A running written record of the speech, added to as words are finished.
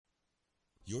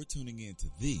You're tuning in to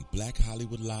the Black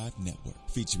Hollywood Live Network,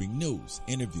 featuring news,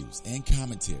 interviews, and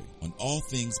commentary on all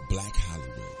things Black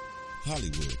Hollywood.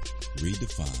 Hollywood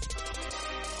redefined.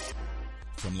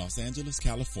 From Los Angeles,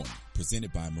 California,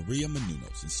 presented by Maria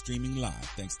Menounos and streaming live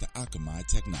thanks to Akamai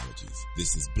Technologies.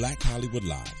 This is Black Hollywood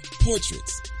Live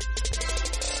Portraits,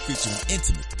 featuring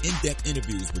intimate, in-depth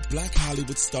interviews with Black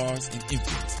Hollywood stars and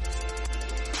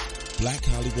influencers. Black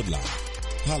Hollywood Live.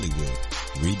 Hollywood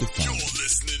redefined. You're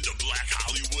listening to Black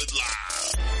Hollywood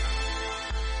Live.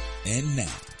 And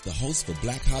now, the host for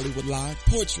Black Hollywood Live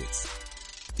Portraits,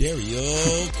 Dario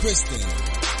Kristen.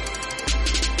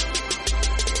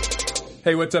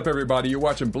 Hey, what's up, everybody? You're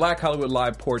watching Black Hollywood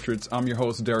Live Portraits. I'm your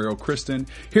host, Dario Kristen.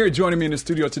 Here joining me in the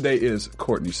studio today is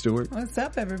Courtney Stewart. What's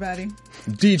up, everybody?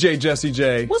 DJ Jessie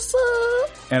J. What's up?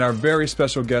 And our very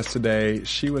special guest today,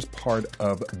 she was part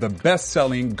of the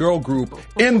best-selling girl group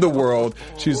in the world.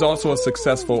 She's also a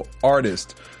successful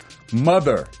artist,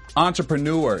 mother,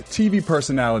 entrepreneur, TV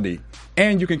personality,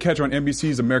 and you can catch her on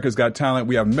NBC's America's Got Talent.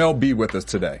 We have Mel B with us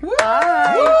today.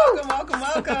 Hi.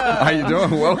 Welcome. How you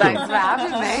doing? Welcome. Thanks for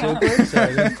having me. Super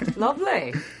excited.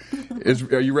 Lovely.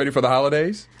 Are you ready for the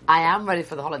holidays? I am ready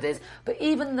for the holidays. But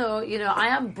even though, I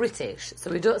am British,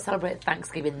 so we don't celebrate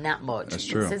Thanksgiving that much. That's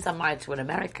true. Since I'm married to an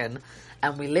American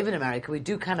and we live in America, we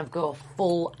do kind of go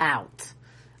full out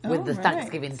with the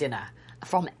Thanksgiving dinner.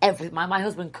 From my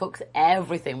husband cooks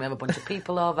everything. We have a bunch of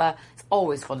people over. It's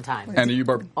always fun time. And do you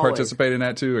participate in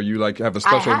that too? Or you have a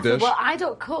special dish? Well, I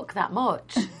don't cook that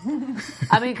much.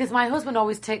 I mean, because my husband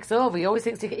always takes over. He always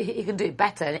thinks he can do it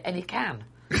better, and he can.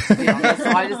 To be honest, so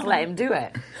I just let him do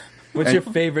it. What's your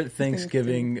favorite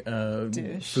Thanksgiving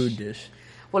food dish?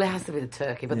 Well, it has to be the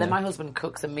turkey, but then my husband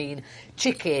cooks a mean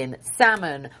chicken,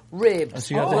 salmon,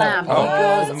 ribs, lamb.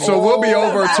 So we'll be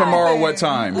over tomorrow. What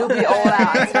time? We'll be all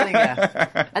out, I'm telling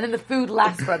you. And then the food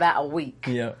lasts for about a week.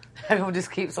 Yeah. Everyone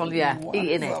just keeps on,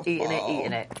 eating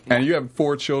it. And you have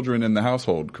 4 children in the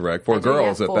household, correct? 4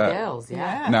 girls at that. 4 girls,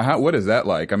 yeah. Now, what is that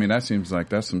like? I mean, that seems like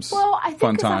that's some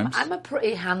fun times. I'm a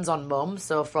pretty hands-on mum,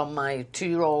 so from my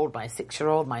 2-year-old, my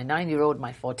 6-year-old, my 9-year-old,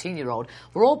 my 14-year-old,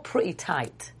 we're all pretty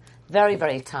tight. Very,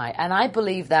 very tight. And I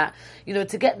believe that,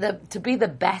 to be the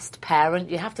best parent,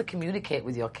 you have to communicate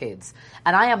with your kids.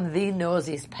 And I am the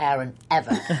nosiest parent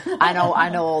ever. I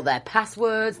know all their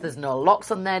passwords. There's no locks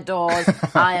on their doors.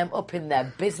 I am up in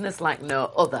their business like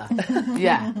no other.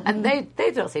 Yeah. And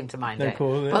they don't seem to mind it.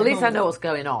 Cool. But at least I know what's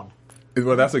going on.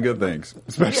 Well, that's a good thing,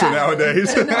 especially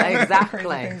nowadays.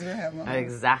 Exactly.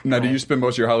 Now, do you spend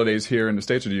most of your holidays here in the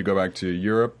States, or do you go back to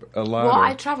Europe a lot? Well,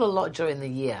 I travel a lot during the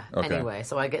year anyway,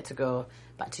 so I get to go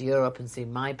back to Europe and see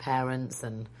my parents.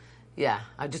 And,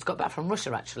 I just got back from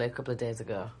Russia, actually, a couple of days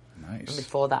ago. Nice. And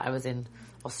before that, I was in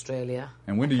Australia.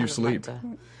 And when do you sleep?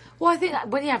 Well, I think that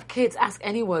when you have kids, ask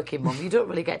any working mum, you don't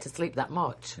really get to sleep that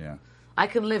much. Yeah. I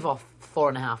can live off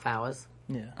 4.5 hours.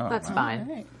 Yeah. That's fine.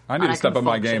 Right. I need to step up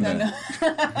my game then.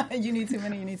 You need too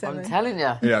many, you need 7. I'm telling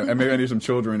you. Yeah, and maybe I need some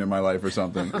children in my life or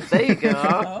something. There you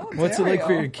go. What's it like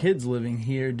for your kids living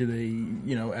here? Do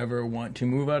they, ever want to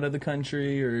move out of the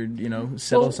country or,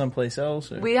 settle someplace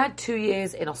else? Or? We had 2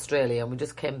 years in Australia and we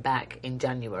just came back in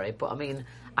January. But, I mean,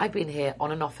 I've been here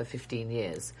on and off for 15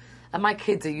 years. And my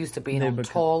kids are used to being on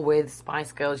tour with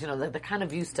Spice Girls. They're kind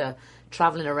of used to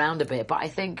travelling around a bit. But I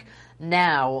think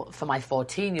now, for my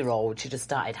 14-year-old, she just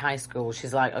started high school.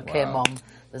 She's like, okay, Mom,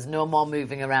 there's no more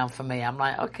moving around for me. I'm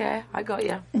like, okay, I got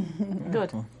you.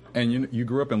 Good. And you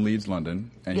grew up in Leeds,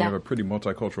 London, and you have a pretty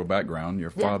multicultural background. Your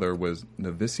father was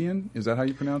Nevisian. Is that how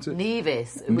you pronounce it?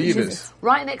 Nevis. Which is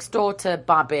right next door to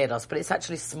Barbados, but it's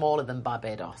actually smaller than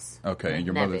Barbados. Okay, and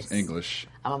your mother's English.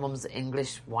 And my mum's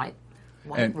English, White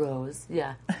Rose,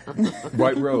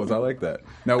 White Rose, I like that.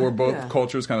 Now, were both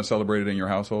cultures kind of celebrated in your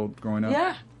household growing up?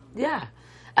 Yeah.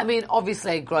 I mean,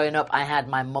 obviously, growing up, I had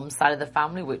my mum's side of the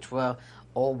family, which were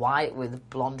all white with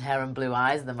blonde hair and blue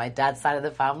eyes, and then my dad's side of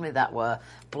the family that were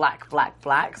black.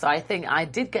 So I think I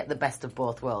did get the best of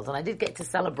both worlds, and I did get to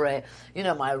celebrate,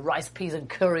 my rice, peas and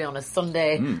curry on a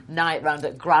Sunday night round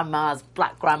at grandma's,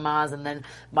 black grandma's, and then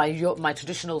my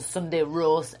traditional Sunday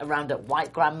roast around at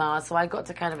white grandma's, so I got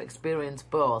to kind of experience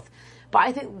both. But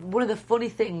I think one of the funny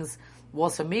things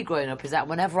was for me growing up is that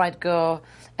whenever I'd go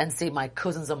and see my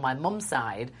cousins on my mum's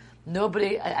side,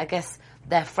 nobody, I guess,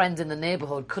 their friends in the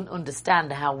neighbourhood couldn't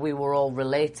understand how we were all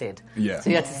related. Yeah. So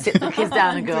you had to sit the kids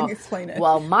down and go,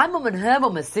 well, my mum and her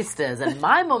mum are sisters, and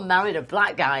my mum married a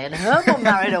black guy, and her mum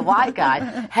married a white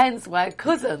guy, hence we're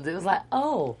cousins. It was like,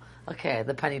 oh, okay,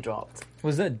 the penny dropped.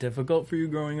 Was that difficult for you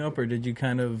growing up, or did you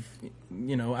kind of,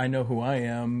 I know who I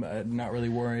am, not really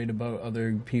worried about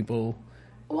other people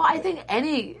Well, I think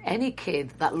any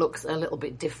kid that looks a little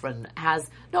bit different has,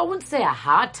 no, I wouldn't say a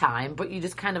hard time, but you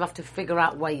just kind of have to figure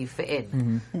out where you fit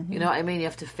in. You know what I mean? You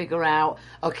have to figure out,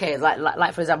 okay,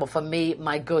 like for example, for me,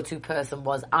 my go-to person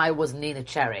was Nina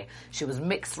Cherry. She was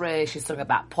mixed race. She sung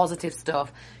about positive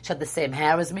stuff. She had the same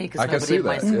hair as me because nobody in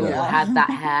my school had that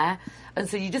hair. And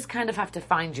so you just kind of have to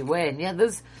find your way. And yeah,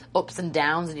 there's ups and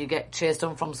downs, and you get chased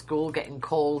on from school, getting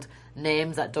called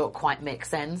names that don't quite make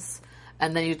sense.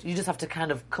 And then you just have to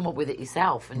kind of come up with it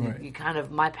yourself. And you kind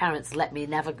of, my parents let me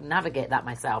never navigate that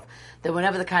myself. They were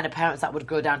never the kind of parents that would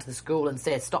go down to the school and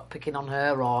say, stop picking on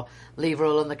her or leave her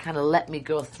alone. They kind of let me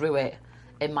go through it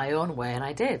in my own way, and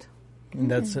I did. And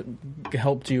that's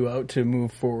helped you out to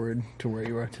move forward to where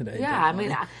you are today. Yeah,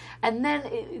 definitely. I mean, and then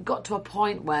it got to a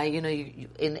point where, you know,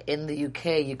 in the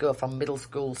UK, you go from middle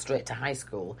school straight to high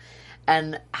school.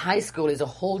 And high school is a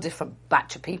whole different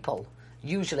batch of people,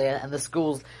 usually, and the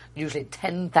school's usually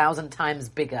 10,000 times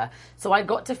bigger. So I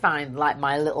got to find, like,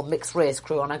 my little mixed race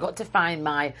crew, and I got to find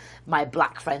my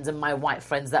black friends and my white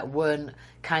friends that weren't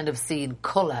kind of seeing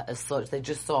colour as such. They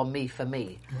just saw me for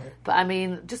me. Right. But, I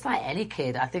mean, just like any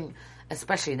kid, I think,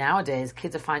 especially nowadays,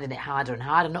 kids are finding it harder and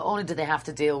harder. Not only do they have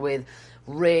to deal with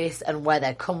race and where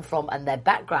they come from and their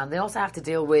background, they also have to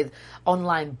deal with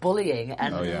online bullying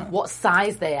and what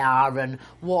size they are and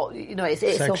what, you know, it's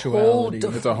a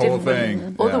whole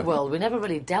thing. Other world. We never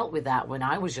really dealt with that when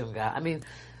I was younger. I mean,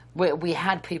 we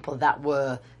had people that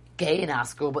were gay in our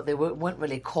school, but they weren't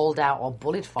really called out or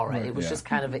bullied for it. Right, it was just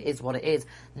kind of, it is what it is.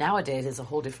 Nowadays, it's a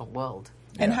whole different world.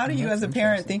 And how do you, as a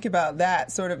parent, think about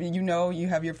that? Sort of, you know, you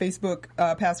have your Facebook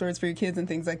passwords for your kids and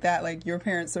things like that. Like, your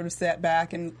parents sort of sat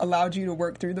back and allowed you to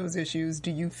work through those issues. Do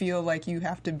you feel like you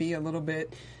have to be a little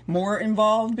bit more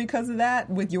involved because of that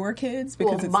with your kids?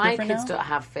 Because it's my different kids now? don't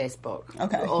have Facebook.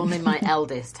 Okay. Only my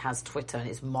eldest has Twitter, and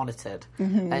it's monitored.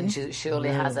 And she only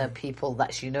has her people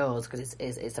that she knows because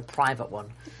it's a private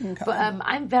one. Okay. But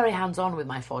I'm very hands-on with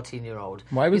my 14-year-old.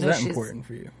 Why was that important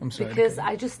for you? I'm sorry. Because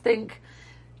I just think,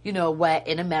 you know, we're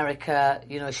in America,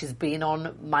 you know, she's been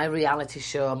on my reality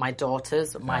show, my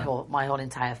daughters, my whole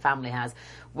entire family has.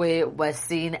 We're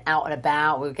seen out and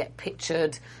about, we get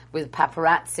pictured by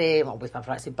paparazzi,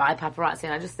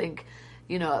 and I just think,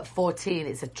 you know, at 14,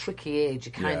 it's a tricky age.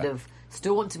 You kind of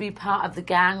still want to be part of the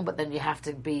gang, but then you have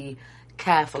to be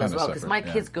careful as well, because my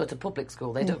kids go to public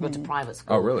school, they don't go to private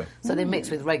school. Oh, really? So they mix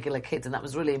with regular kids, and that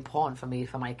was really important for me,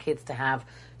 for my kids to have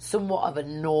somewhat of a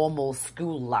normal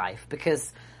school life,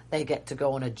 because they get to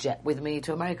go on a jet with me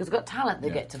to America's Got Talent. They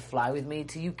get to fly with me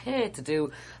to UK to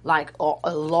do, like,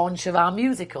 a launch of our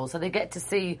musical. So they get to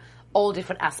see all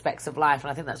different aspects of life,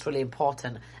 and I think that's really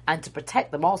important. And to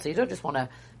protect them also. You don't just want to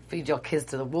feed your kids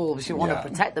to the wolves. You want to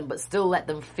protect them, but still let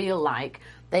them feel like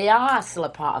they are still a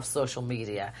part of social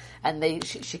media. And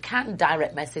she can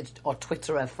direct message or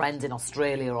Twitter her friends in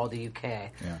Australia or the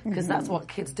UK. Because that's what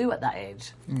kids do at that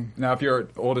age. Now, if your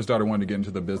oldest daughter wanted to get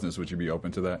into the business, would you be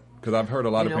open to that? Because I've heard a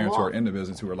lot of parents who are in the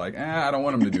business who are like, I don't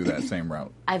want them to do that same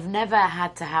route. I've never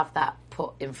had to have that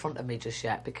put in front of me just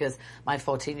yet, because my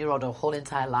 14-year-old, her whole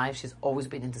entire life, she's always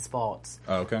been into sports.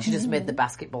 Oh, okay. She just made the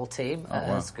basketball team at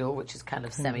her school, which is kind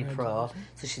of semi-pro,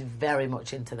 so she's very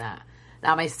much into that.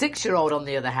 Now, my 6-year-old, on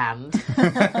the other hand,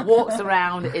 walks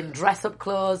around in dress-up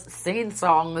clothes, singing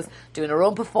songs, doing her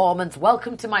own performance.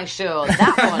 Welcome to my show.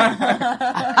 That one,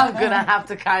 I'm going to have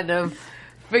to kind of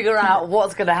figure out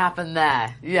what's going to happen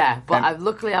there. Yeah, but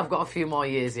luckily I've got a few more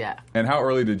years yet. And how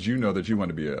early did you know that you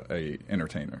wanted to be a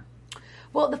entertainer?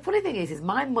 Well, the funny thing is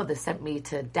my mother sent me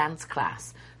to dance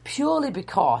class purely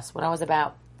because when I was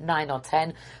about 9 or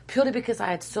 10, purely because I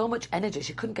had so much energy,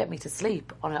 she couldn't get me to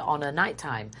sleep on a night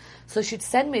time. So she'd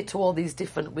send me to all these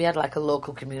different, we had like a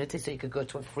local community, so you could go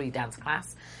to a free dance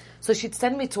class. So she'd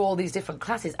send me to all these different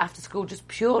classes after school just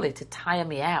purely to tire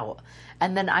me out.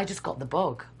 And then I just got the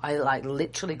bug. I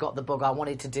literally got the bug. I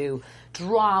wanted to do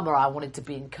drama. I wanted to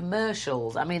be in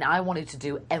commercials. I mean, I wanted to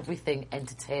do everything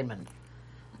entertainment.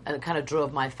 And it kind of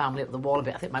drove my family up the wall a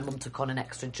bit. I think my mum took on an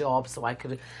extra job so I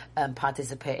could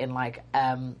participate in like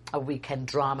a weekend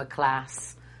drama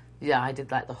class. Yeah, I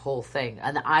did like the whole thing,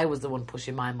 and I was the one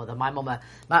pushing my mother. My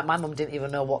mum didn't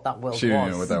even know what that world was. She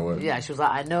didn't know what that was. Yeah, she was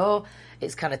like, I know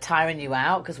it's kind of tiring you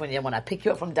out because when I pick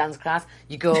you up from dance class,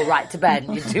 you go right to bed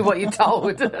and you do what you're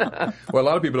told. Well, a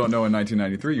lot of people don't know in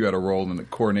 1993 you had a role in the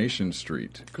Coronation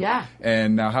Street. Yeah.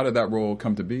 And now, how did that role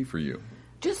come to be for you?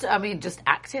 Just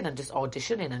acting and just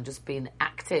auditioning and just being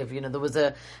active. You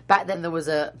know, back then,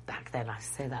 I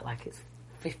say that like it's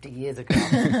 50 years ago,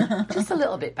 just a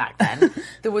little bit back then,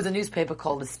 there was a newspaper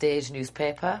called the Stage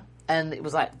Newspaper, and it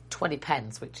was like 20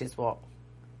 pence, which is what,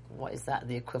 what is that,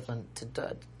 the equivalent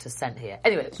to cent here?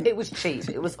 Anyway, it was cheap.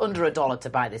 It was under $1 to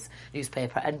buy this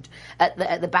newspaper. And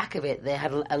at the back of it, they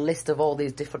had a list of all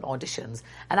these different auditions.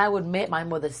 And I would make my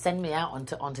mother send me out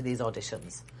onto these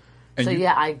auditions. And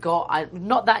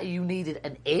not that you needed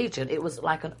an agent. It was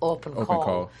like an open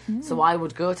call. Mm-hmm. So I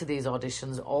would go to these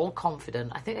auditions all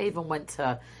confident. I think I even went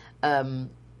to... and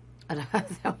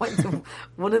I went to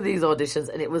one of these auditions,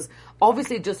 and it was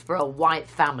obviously just for a white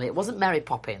family. It wasn't Mary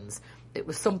Poppins. It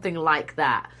was something like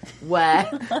that, where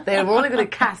they were only going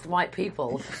to cast white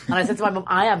people. And I said to my mum,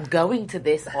 I am going to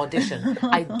this audition.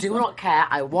 I do not care.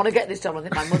 I want to get this job. I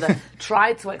think my mother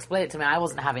tried to explain it to me. I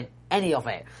wasn't having any of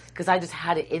it, because I just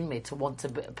had it in me to want to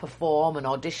perform and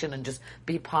audition and just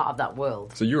be part of that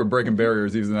world. So you were breaking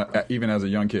barriers even as a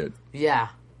young kid. Yeah.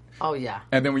 Oh, yeah.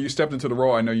 And then when you stepped into the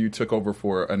role, I know you took over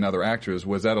for another actress.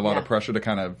 Was that a lot of pressure to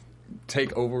kind of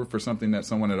take over for something that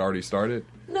someone had already started?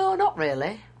 No, not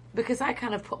really. Because I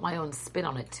kind of put my own spin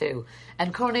on it too.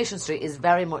 And Coronation Street is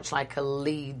very much like a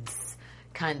Leeds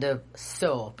kind of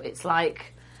soap. It's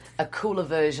like a cooler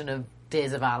version of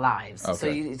Days of Our Lives. Okay. So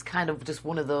it's kind of just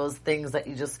one of those things that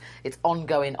it's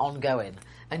ongoing.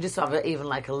 And just to have even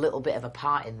like a little bit of a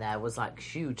part in there was like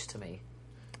huge to me.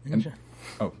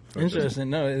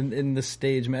 Interesting. No, in the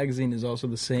Stage magazine is also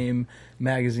the same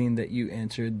magazine that you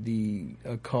answered the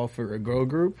call for a girl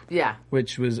group. Yeah.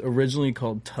 Which was originally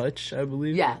called Touch, I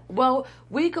believe. Yeah. Well,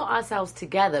 we got ourselves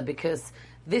together because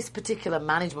this particular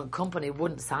management company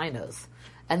wouldn't sign us.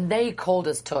 And they called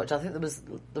us Touch. I think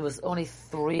there was only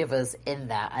 3 of us in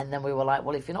there. And then we were like,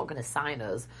 well, if you're not going to sign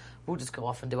us, we'll just go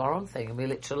off and do our own thing. And we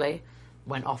literally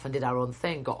went off and did our own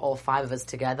thing, got all 5 of us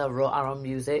together, wrote our own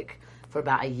music for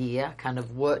about a year, kind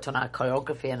of worked on our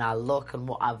choreography and our look and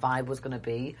what our vibe was going to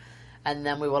be. And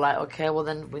then we were like, okay, well,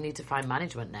 then we need to find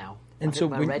management now. And so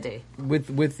we're ready.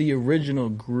 With the original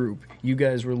group, you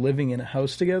guys were living in a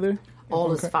house together?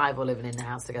 All us 5 were living in the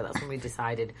house together. That's when we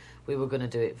decided we were going to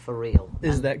do it for real.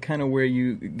 Is that kind of where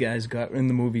you guys got in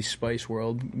the movie Spice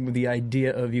World, with the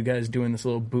idea of you guys doing this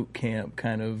little boot camp,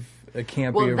 kind of a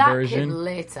campier version? Well, that came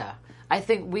later. I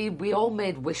think we all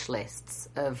made wish lists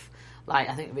of... Like,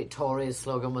 I think Victoria's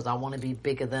slogan was, I want to be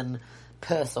bigger than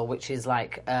Purcell, which is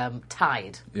like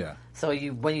Tide. Yeah. So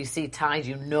when you see Tide,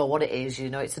 you know what it is.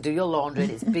 You know it's to do your laundry,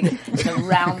 and it's big. It's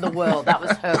around the world. That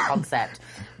was her concept.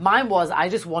 Mine was, I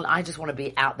just want to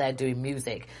be out there doing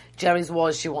music. Jerry's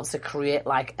was, she wants to create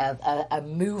like a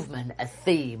movement, a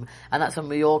theme. And that's when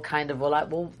we all kind of were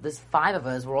like, well, there's 5 of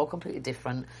us. We're all completely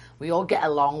different. We all get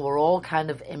along. We're all kind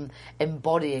of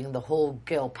embodying the whole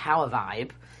girl power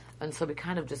vibe. And so we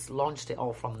kind of just launched it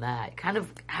all from there. It kind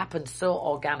of happened so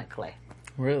organically.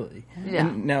 Really? Yeah.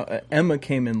 And now, Emma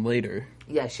came in later.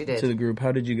 Yeah, she did. To the group.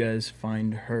 How did you guys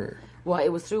find her? Well, it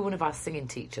was through one of our singing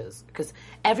teachers. Because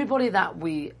everybody that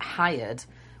we hired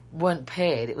weren't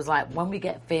paid. It was like, when we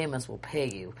get famous, we'll pay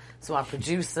you. So our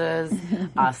producers,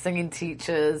 our singing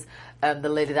teachers, the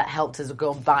lady that helped us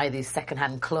go and buy these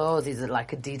second-hand clothes, these are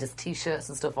like Adidas T-shirts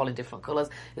and stuff, all in different colours.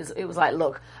 It was like,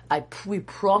 look, we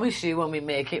promise you when we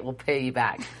make it, we'll pay you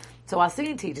back. So our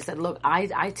singing teacher said, look,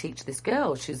 I teach this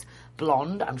girl. She's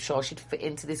blonde. I'm sure she'd fit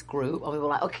into this group. And we were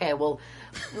like, okay, well,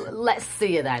 let's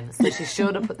see her then. So she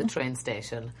showed up at the train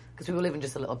station, because we were living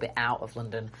just a little bit out of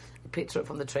London. We picked her up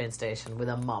from the train station with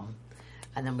her mum.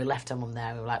 And then we left her mum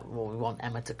there. We were like, well, we want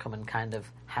Emma to come and kind of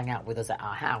hang out with us at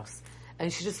our house.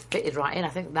 And she just fitted right in. I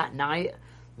think that night,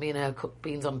 me and her cooked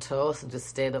beans on toast and just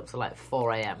stayed up till like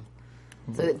 4 a.m.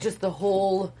 So just the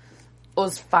whole...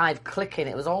 us 5 clicking,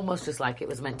 it was almost just like it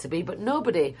was meant to be. But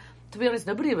nobody, to be honest,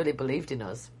 nobody really believed in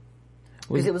us.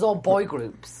 Because it was all boy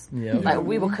groups. Yeah. Like,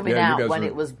 we were coming out when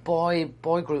it was boy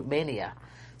group mania.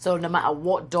 So no matter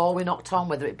what door we knocked on,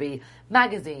 whether it be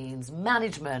magazines,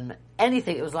 management,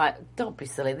 anything, it was like, don't be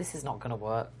silly, this is not going to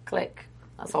work. Click.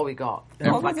 That's all we got.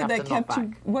 What was it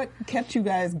that kept you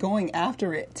guys going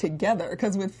after it together?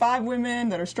 Because with 5 women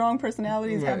that are strong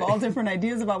personalities, have all different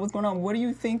ideas about what's going on, what do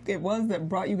you think it was that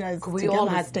brought you guys together? We all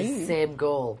had the same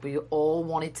goal. We all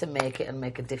wanted to make it and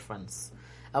make a difference.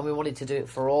 And we wanted to do it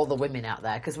for all the women out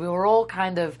there, because we were all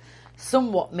kind of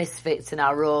somewhat misfits in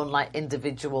our own like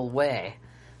individual way.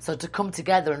 So to come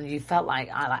together, and you felt like,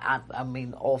 I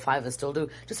mean, all 5 of us still do,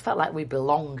 just felt like we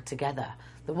belonged together.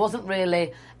 There wasn't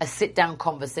really a sit-down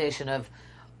conversation of,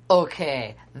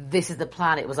 okay, this is the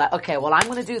plan. It was like, okay, well, I'm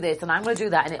going to do this and I'm going to do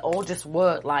that. And it all just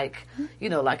worked like, you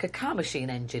know, like a car machine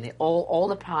engine. It all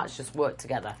the parts just worked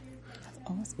together.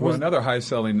 Well, another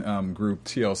high-selling group,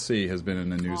 TLC, has been in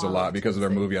the news a lot because of their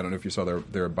movie. I don't know if you saw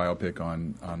their biopic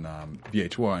on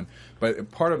VH1.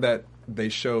 But part of that, they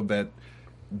showed that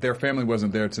their family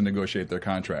wasn't there to negotiate their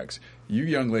contracts. You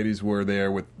young ladies were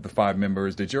there with the 5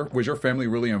 members. Was your family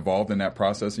really involved in that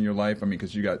process in your life? I mean,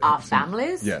 because you got our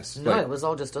families. Yes, no, it was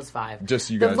all just us 5. Just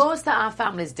you guys. The most that our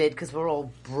families did, because we're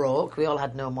all broke, we all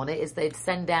had no money, is they'd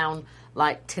send down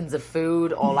like tins of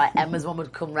food, or like Emma's mum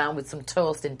would come round with some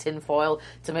toast in tin foil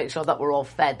to make sure that we're all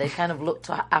fed. They kind of looked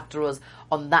after us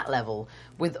on that level.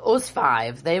 With us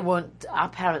 5, our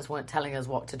parents weren't telling us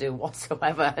what to do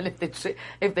whatsoever, and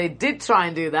if they did try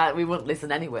and do that, we wouldn't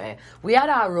listen anyway. We had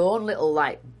our own little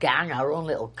like gang, our own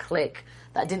little clique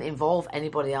that didn't involve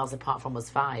anybody else apart from us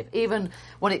 5. Even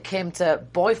when it came to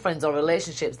boyfriends or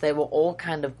relationships, they were all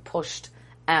kind of pushed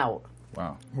out.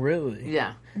 Wow. Really?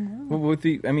 Yeah. Well,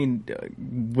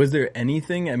 was there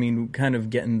anything, kind of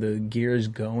getting the gears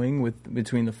going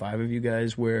between the 5 of you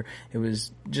guys, where it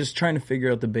was just trying to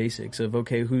figure out the basics of,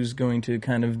 okay, who's going to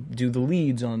kind of do the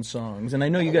leads on songs? And I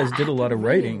know you guys did a lot of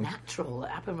writing. It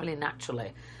happened really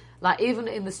naturally. Like, even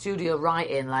in the studio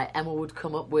writing, like, Emma would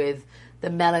come up with the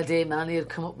melody, Melanie would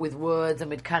come up with words, and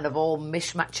we'd kind of all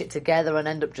mishmatch it together and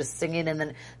end up just singing, and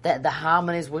then the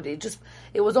harmonies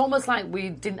it was almost like we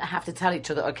didn't have to tell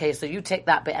each other, okay, so you take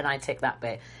that bit and I take that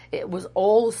bit. It was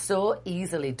all so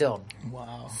easily done.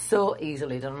 Wow. So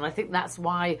easily done. And I think that's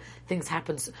why things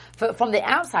happen. From the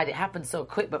outside, it happened so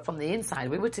quick, but from the inside,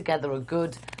 we were together a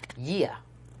good year.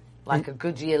 Like a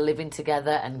good year living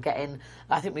together and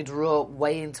I think we'd wrote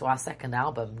way into our second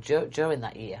album during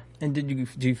that year. And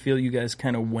do you feel you guys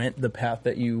kind of went the path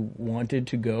that you wanted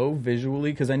to go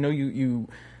visually? Because I know you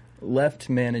left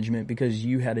management because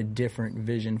you had a different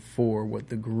vision for what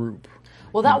the group.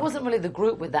 Well, that wasn't really the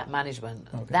group with that management.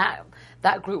 Okay.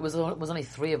 That group was only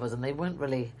 3 of us, and they weren't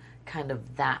really kind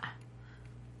of that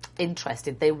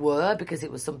interested. They were, because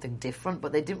it was something different,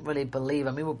 but they didn't really believe.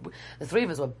 I mean, the 3 of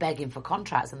us were begging for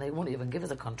contracts, and they wouldn't even give us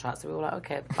a contract. So we were like,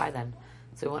 okay, bye then.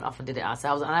 So we went off and did it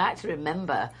ourselves. And I actually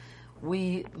remember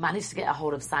we managed to get a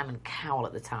hold of Simon Cowell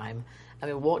at the time, and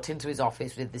we walked into his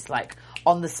office with this, like,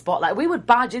 on the spot. Like, we would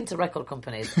barge into record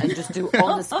companies and just do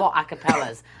on the spot a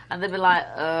cappellas, and they'd be like,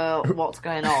 what's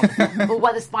going on? But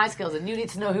we're the Spice Girls, and you need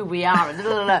to know who we are, and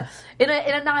in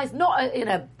a nice, not in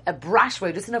a brash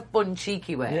way, just in a fun,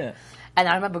 cheeky way. Yeah. And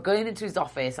I remember going into his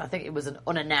office. I think it was an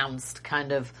unannounced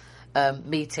kind of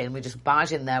meeting. We just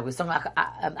barged in there. We sung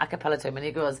a cappella to him, and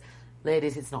he goes,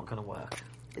 "Ladies, it's not going to work.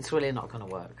 It's really not going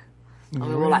to work." And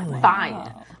we were like,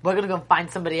 fine, we're going to go and find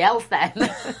somebody else then.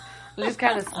 We just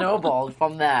kind of snowballed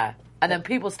from there. And then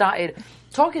people started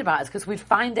talking about us because we'd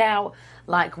find out,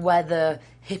 like, where the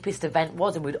hippest event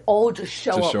was, and we'd all just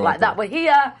show up like that. We're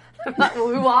here. Like, well,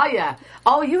 who are you?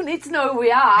 Oh, you need to know who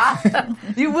we are.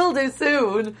 You will do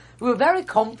soon. We were very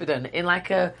confident in, like,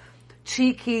 a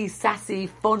cheeky, sassy,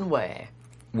 fun way.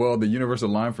 Well, the universal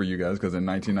line for you guys, because in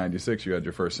 1996 you had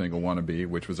your first single, Wannabe,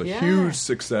 which was a huge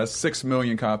success, 6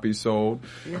 million copies sold.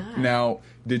 Yeah. Now,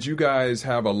 did you guys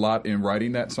have a lot in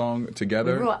writing that song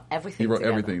together? We wrote everything together.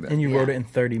 Everything then. And you wrote it in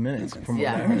 30 minutes. From what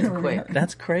I heard. It was quick.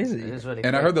 That's crazy. It was really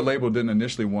and quick. I heard the label didn't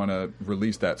initially want to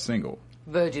release that single.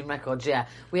 Virgin Records, yeah.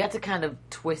 We had to kind of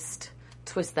twist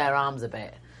their arms a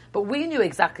bit. But we knew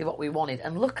exactly what we wanted,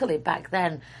 and luckily back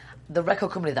then, the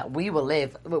record company that we were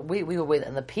with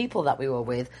and the people that we were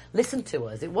with listened to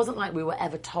us. It wasn't like we were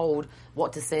ever told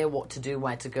what to say, what to do,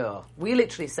 where to go. We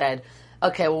literally said,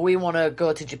 okay, well, we want to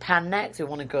go to Japan next. We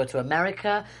want to go to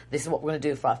America. This is what we're going to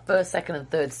do for our first, second,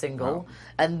 and third single. Wow.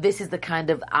 And this is the kind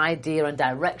of idea and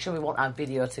direction we want our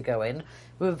video to go in.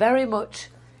 We were very much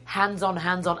hands-on.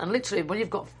 And literally, when you've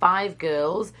got 5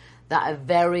 girls that are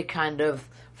very kind of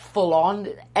full-on,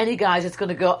 any guy's just going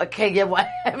to go, okay, yeah,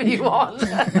 whatever you want.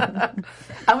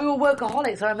 And we were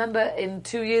workaholics. I remember in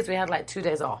 2 years, we had like 2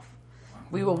 days off.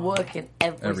 We were working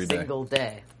every single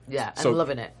day. Yeah, and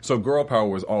loving it. So girl power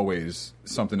was always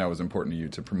something that was important to you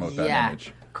to promote that image?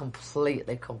 Yeah,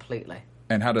 completely.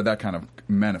 And how did that kind of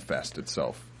manifest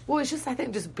itself? Well, it's just, I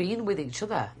think, just being with each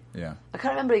other. Yeah. I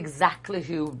can't remember exactly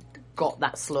who got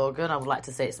that slogan. I would like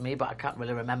to say it's me, but I can't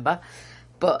really remember.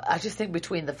 But I just think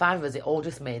between the 5 of us, it all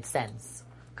just made sense.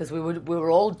 Because we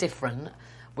were all different.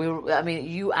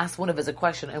 You asked one of us a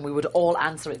question, and we would all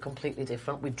answer it completely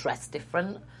different. We dressed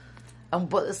different.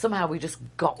 But somehow we just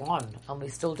got on, and we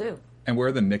still do. And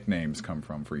where the nicknames come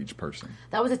from for each person?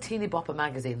 That was a Teeny Bopper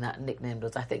magazine that nicknamed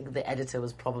us. I think the editor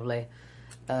was probably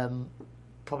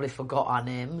forgot our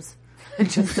names. And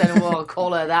just said, well, I'll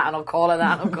call her that, and I'll call her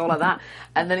that, and I'll call her that.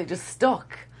 And then it just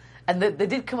stuck. And there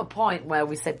did come a point where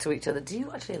we said to each other, do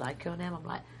you actually like your name? I'm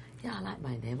like, yeah, I like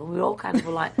my name. And we all kind of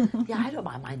were like, yeah, I don't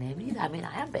mind my name either. I mean,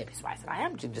 I am Baby Spice and I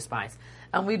am Ginger Spice.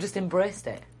 And we just embraced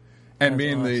it. And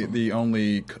being the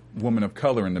only woman of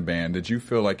color in the band, did you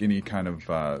feel like any kind of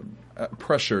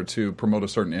pressure to promote a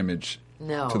certain image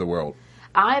No. to the world?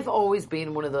 I've always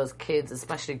been one of those kids,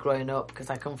 especially growing up, because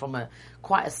I come from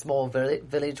quite a small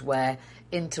village where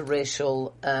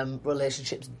interracial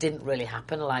relationships didn't really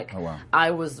happen. Like, Oh, wow.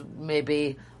 I was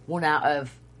maybe one out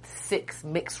of 6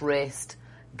 mixed-raced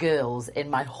girls in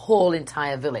my whole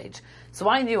entire village. So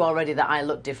I knew already that I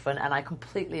looked different, and I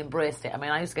completely embraced it. I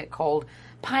mean, I used to get called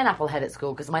pineapple head at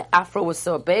school because my afro was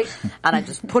so big, and I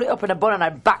just put it up in a bun and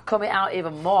I'd backcomb it out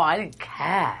even more. I didn't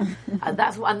care, and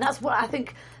that's what I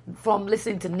think. From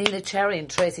listening to Nina Cherry and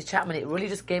Tracy Chapman, it really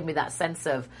just gave me that sense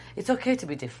of it's okay to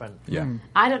be different. Yeah.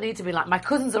 I don't need to be like my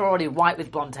cousins are already white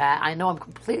with blonde hair. I know I'm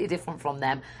completely different from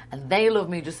them, and they love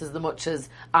me just as much as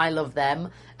I love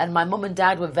them. And my mum and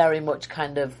dad were very much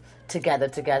kind of together,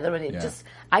 and it just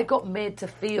I got made to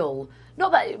feel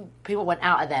not that people went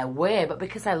out of their way, but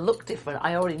because I looked different,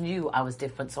 I already knew I was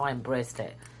different, so I embraced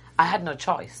it. I had no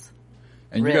choice.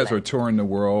 And Really? you guys were touring the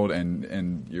world,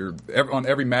 and you're on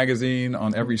every magazine,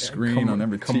 on every screen, on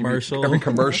every commercial. TV, every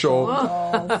commercial.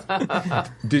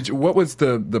 What was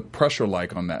the pressure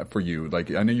like on that for you?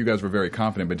 Like, I know you guys were very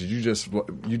confident, but did you just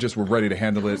were ready to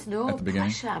handle it No at the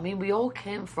beginning? pressure. I mean, we all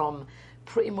came from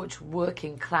pretty much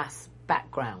working class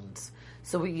backgrounds.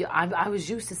 So I was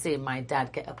used to seeing my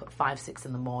dad get up at 5, 6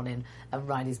 in the morning and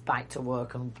ride his bike to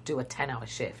work and do a 10-hour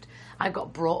shift. I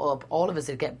got brought up, all of us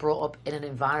would get brought up in an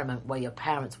environment where your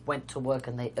parents went to work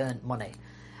and they earned money.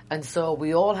 And so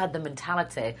we all had the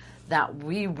mentality that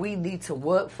we need to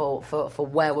work for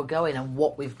where we're going and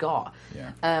what we've got.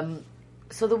 Yeah.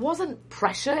 So there wasn't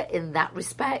pressure in that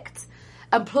respect.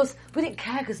 And plus, we didn't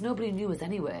care because nobody knew us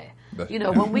anyway. You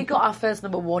know, when we got our first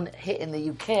 #1 hit in the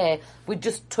UK, we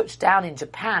just touched down in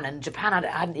Japan, and Japan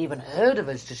hadn't even heard of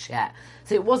us just yet.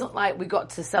 So it wasn't like we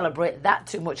got to celebrate that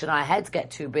too much and our heads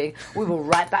get too big. We were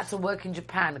right back to work in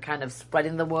Japan, kind of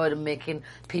spreading the word and making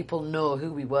people know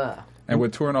who we were. And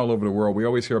with touring all over the world, we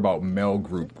always hear about male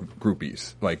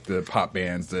groupies, like the pop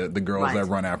bands, the girls Right. that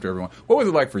run after everyone. What was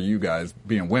it like for you guys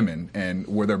being women? And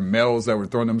were there males that were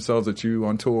throwing themselves at you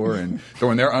on tour and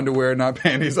throwing their underwear, not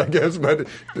panties, I guess, but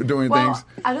doing Well, things?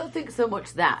 I don't think so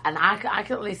much that, and I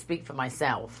can only speak for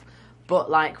myself. But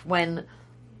like when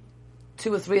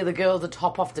 2 or 3 of the girls would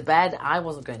hop off to bed, I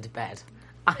wasn't going to bed.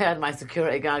 I had my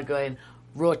security guard going,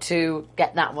 row 2,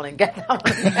 get that one and get that one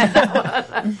and get that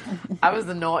one. I was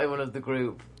the naughty one of the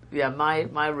group. Yeah,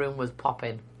 my room was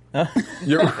popping. I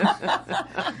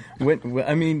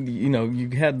mean, you know, you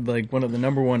had like one of the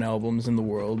 #1 albums in the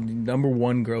world,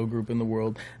 #1 girl group in the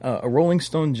world. A Rolling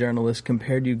Stone journalist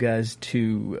compared you guys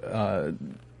to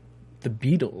the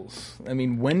Beatles. I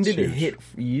mean, when did it hit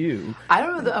you? I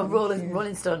remember that a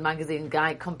Rolling Stone magazine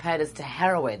guy compared us to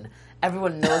heroin.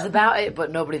 Everyone knows about it,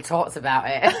 but nobody talks about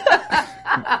it.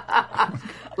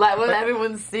 Like when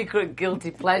everyone's secret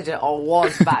guilty pleasure, or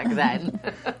was back then.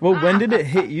 Well, when did it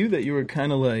hit you that you were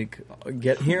kind of like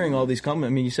hearing all these comments?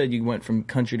 I mean, you said you went from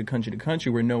country to country to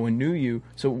country where no one knew you.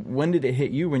 So when did it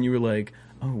hit you when you were like,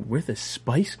 oh, we're the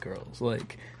Spice Girls?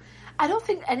 Like, I don't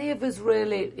think any of us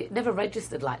really, it never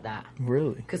registered like that.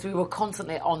 really? Because we were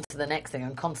constantly on to the next thing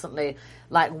and constantly,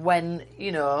 like when,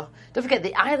 you know, don't forget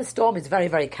the eye of the storm is very,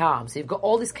 very calm. So you've got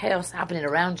all this chaos happening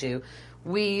around you.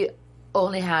 We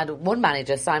only had one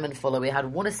manager, Simon Fuller. We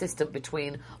had one assistant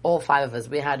between all 5 of us.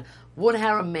 We had one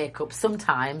hair and makeup.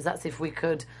 Sometimes that's if we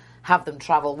could have them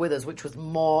travel with us, which was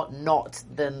more not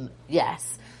than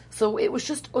yes. So it was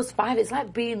just us 5. It's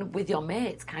like being with your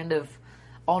mates, kind of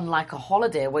on like a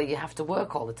holiday where you have to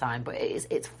work all the time, but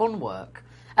it's fun work.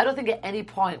 I don't think at any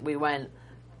point we went,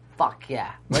 fuck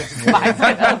yeah, let's Spice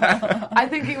Girls. I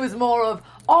think it was more of,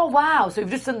 oh wow, so we've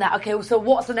just done that. Okay, so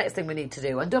what's the next thing we need to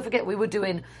do? And don't forget, we were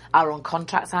doing our own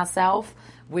contracts ourselves.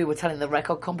 We were telling the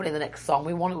record company the next song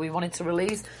we wanted to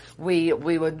release. We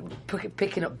were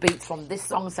picking up beats from this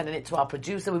song, sending it to our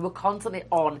producer. We were constantly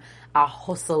on our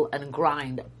hustle and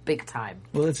grind big time.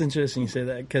 Well, it's interesting you say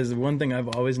that, because one thing I've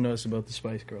always noticed about the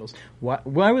Spice Girls,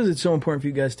 why was it so important for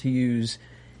you guys to use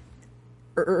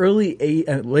late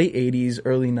 80s,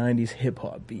 early 90s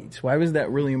hip-hop beats? Why was that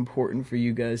really important for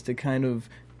you guys to kind of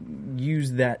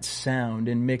use that sound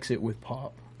and mix it with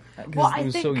pop? Well, I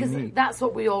think because that's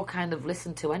what we all kind of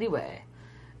listened to anyway.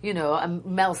 You know, and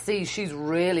Mel C, she's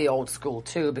really old school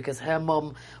too, because her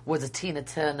mum was a Tina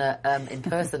Turner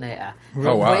impersonator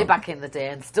Oh, wow. way back in the day,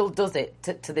 and still does it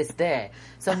to this day.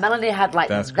 So Melanie had like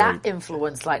That's that great.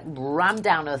 influence like rammed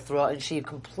down her throat, and she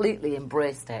completely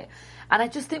embraced it. And I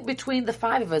just think between the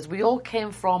 5 of us, we all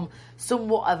came from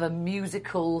somewhat of a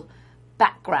musical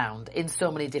background in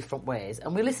so many different ways,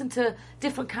 and we listen to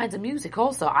different kinds of music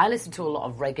also. I listened to a lot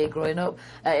of reggae growing up,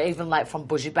 even like from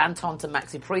Buju Banton to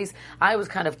Maxi Priest. I was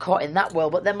kind of caught in that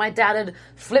world, but then my dad would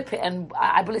flip it and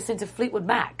I'd be listening to Fleetwood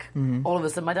Mac. All of a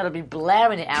sudden my dad would be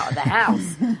blaring it out of the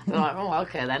house. I'm like, oh,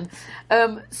 okay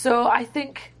then. So I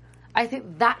think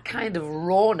that kind of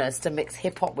rawness to mix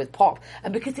hip-hop with pop,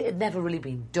 and because it had never really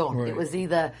been done, it was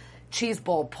either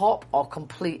cheeseball pop or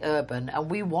complete urban, and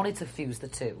we wanted to fuse the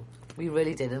two. We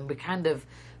really did, and we kind of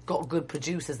got good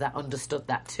producers that understood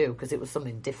that too, because it was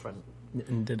something different.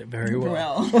 And did it very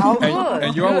well. How good.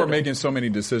 And you all were making so many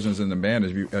decisions in the band,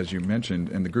 as you mentioned,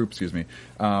 in the group, excuse me.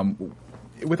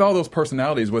 With all those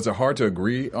personalities, was it hard to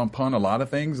agree upon a lot of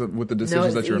things with the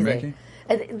decisions that you were making?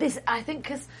 And this, I think,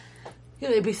 because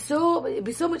it'd be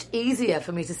so much easier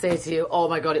for me to say to you, oh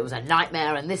my God, it was a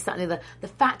nightmare and this, that, and the other. The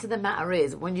fact of the matter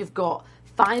is, when you've got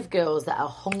 5 girls that are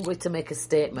hungry to make a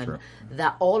statement,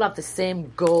 that all have the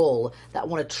same goal, that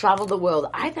want to travel the world.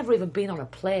 I'd never even been on a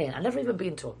plane. I'd never even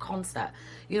been to a concert.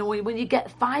 You know, when you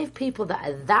get 5 people that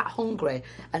are that hungry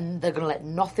and they're going to let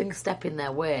nothing step in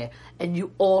their way, and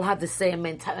you all have the same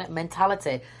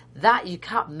mentality, that you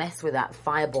can't mess with that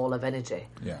fireball of energy.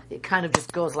 Yeah. It kind of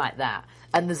just goes like that.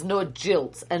 And there's no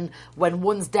jilts. And when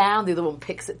one's down, the other one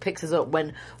picks us up.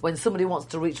 When somebody wants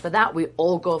to reach for that, we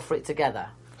all go for it together.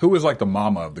 Who was like the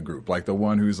mama of the group? Like the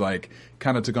one who's like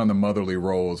kind of took on the motherly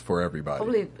roles for everybody?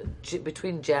 Probably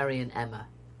between Jerry and Emma.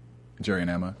 Jerry and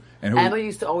Emma. And Emma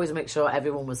used to always make sure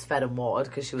everyone was fed and watered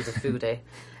because she was a foodie.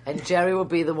 And Jerry would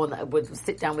be the one that would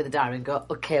sit down with the diary and go,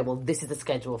 okay, well, this is the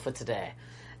schedule for today.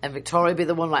 And Victoria would be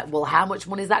the one like, well, how much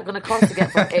money is that going to cost to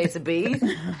get from A to B?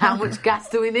 How much gas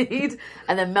do we need?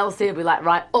 And then Mel C would be like,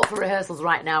 right, up for rehearsals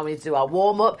right now. We need to do our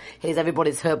warm-up. Here's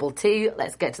everybody's herbal tea.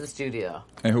 Let's get to the studio.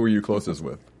 And who were you closest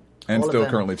with? And All still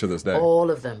currently to this day?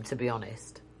 All of them, to be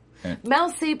honest. And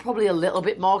Mel C probably a little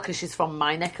bit more because she's from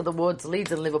my neck of the woods.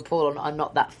 Leeds and Liverpool are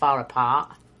not that far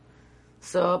apart.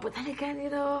 So, but then again, you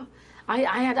know, I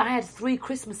had 3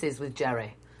 Christmases with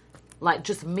Jerry. Like,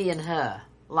 just me and her.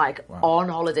 Like, on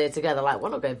holiday together. Like, we're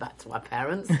not going back to our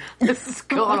parents. Let's just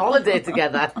go on holiday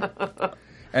together.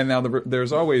 And now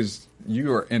there's always,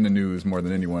 you are in the news more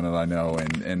than anyone that I know,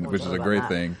 and which is a great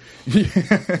thing.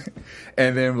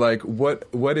 And then, like,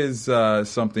 what is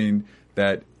something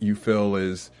that you feel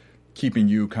is keeping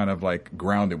you kind of like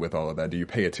grounded with all of that? Do you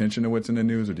pay attention to what's in the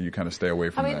news, or do you kind of stay away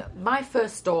from that? I mean, my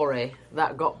first story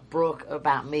that got broke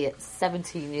about me at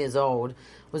 17 years old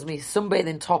was me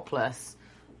sunbathing topless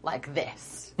like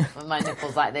this, with my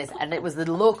nipples like this, and it was the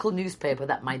local newspaper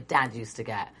that my dad used to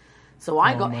get. So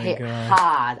I got hit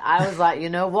hard. I was like, you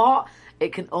know what?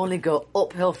 It can only go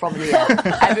uphill from here.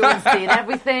 Everyone's seen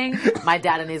everything. My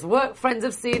dad and his work friends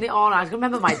have seen it all. I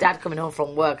remember my dad coming home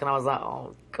from work and I was like,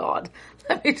 oh, God,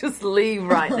 let me just leave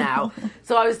right now.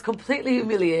 So I was completely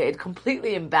humiliated,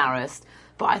 completely embarrassed.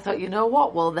 But I thought, you know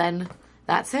what? Well, then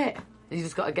that's it. You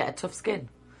just got to get a tough skin.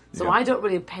 So I don't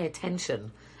really pay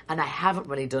attention, and I haven't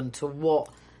really done to what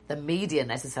the media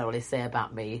necessarily say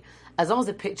about me. As long as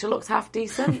the picture looks half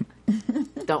decent,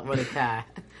 don't really care.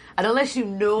 And unless you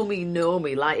know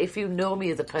me, like if you know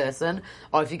me as a person,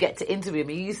 or if you get to interview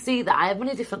me, you see that I have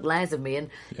many different layers of me. And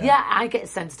yeah, I get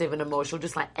sensitive and emotional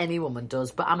just like any woman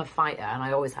does, but I'm a fighter, and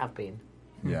I always have been.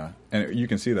 Yeah, and you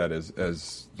can see that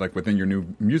as like within your new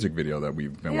music video that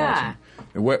we've been watching.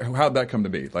 How'd that come to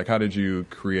be? Like, how did you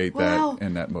create that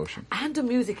in that motion? I hadn't done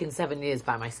music in 7 years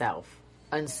by myself.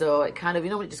 And so it kind of, you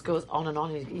know, when it just goes on and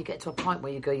on, and you get to a point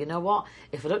where you go, you know what?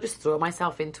 If I don't just throw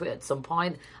myself into it at some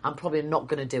point, I'm probably not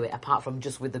going to do it apart from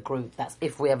just with the group. That's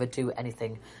if we ever do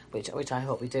anything, which I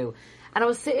hope we do. And I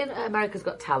was sitting at America's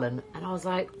Got Talent, and I was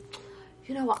like,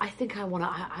 you know what? I think I want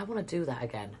to do that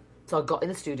again. So I got in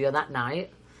the studio that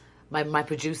night. My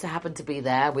producer happened to be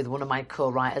there with one of my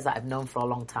co-writers that I've known for a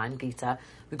long time, Geeta.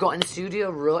 We got in the studio,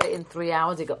 wrote it in 3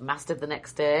 hours. It got mastered the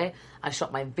next day. I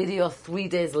shot my video 3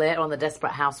 days later on the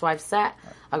Desperate Housewives set.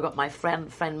 I got my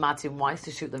friend Martin Weiss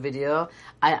to shoot the video.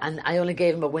 And I only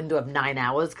gave him a window of 9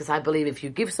 hours because I believe if you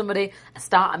give somebody a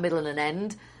start, a middle, and an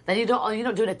end, then you're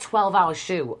not doing a 12-hour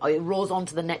shoot. Or it rolls on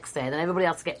to the next day. Then everybody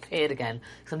else gets paid again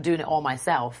because I'm doing it all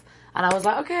myself. And I was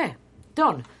like, okay,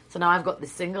 done. So now I've got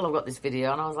this single, I've got this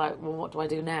video, and I was like, well, what do I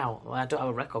do now? Well, I don't have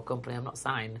a record company, I'm not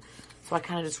signed. So I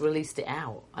kind of just released it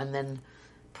out. And then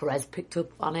Perez picked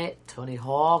up on it, Tony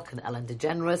Hawk and Ellen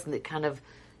DeGeneres, and it kind of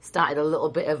started a little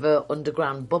bit of an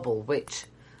underground bubble, which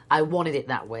I wanted it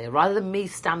that way. Rather than me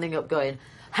standing up going,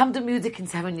 Haven't done music in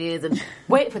 7 years and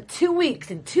wait for 2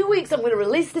 weeks. In 2 weeks, I'm going to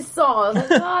release this song. I was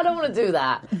like, no, I don't want to do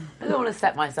that. I don't want to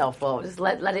set myself up. Just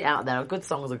let it out there. A good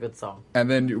song is a good song. And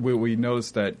then we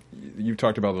noticed that you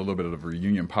talked about a little bit of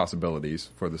reunion possibilities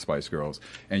for the Spice Girls,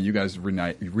 and you guys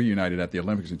reunited at the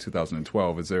Olympics in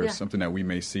 2012. Is there something that we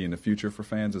may see in the future for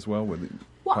fans as well? Well,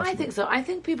 I think so. I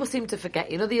think people seem to forget.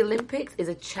 The Olympics is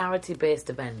a charity-based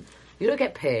event. You don't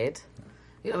get paid.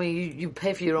 I mean, you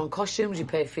pay for your own costumes, you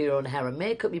pay for your own hair and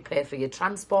makeup, you pay for your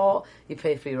transport, you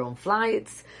pay for your own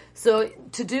flights. So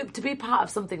to be part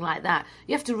of something like that,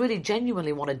 you have to really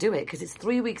genuinely want to do it because it's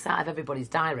 3 weeks out of everybody's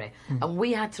diary. And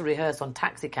we had to rehearse on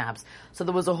taxi cabs. So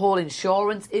there was a whole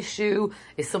insurance issue.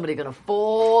 Is somebody going to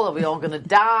fall? Are we all going to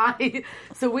die?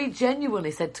 So we genuinely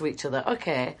said to each other,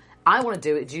 okay, I want to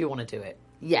do it. Do you want to do it?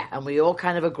 Yeah, and we all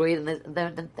kind of agreed, and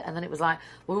then it was like,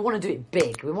 well, we want to do it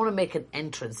big. We want to make an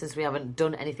entrance since we haven't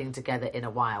done anything together in a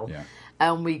while. Yeah.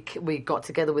 And we got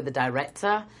together with the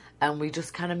director, and we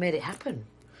just kind of made it happen.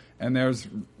 And there's,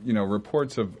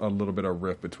 reports of a little bit of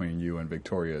rift between you and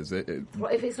Victoria.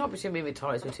 Well, if it's not between me and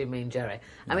Victoria, it's between me and Jerry.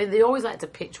 Yeah. I mean, they always like to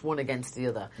pitch one against the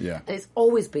other. Yeah. And it's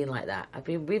always been like that.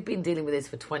 We've been dealing with this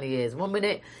for 20 years. 1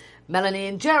 minute, Melanie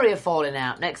and Jerry are falling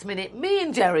out. Next minute, me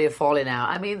and Jerry are falling out.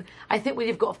 I mean, I think when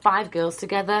you've got 5 girls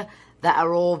together that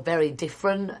are all very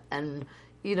different and...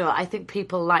 I think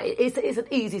people like it. It's an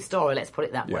easy story, let's put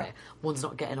it that way. One's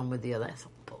not getting on with the other. It's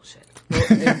all bullshit.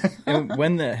 And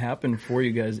when that happened for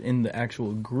you guys in the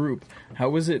actual group,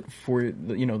 how was it for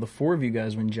the 4 of you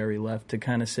guys when Jerry left to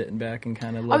kind of sit back and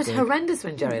kind of look? It was horrendous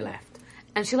when Jerry left,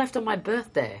 and she left on my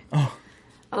birthday. Oh.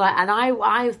 And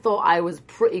I thought I was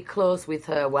pretty close with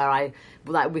her, where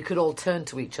we could all turn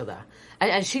to each other.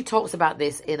 And she talks about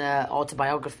this in her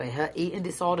autobiography. Her eating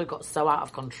disorder got so out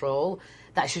of control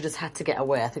that she just had to get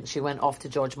away. I think she went off to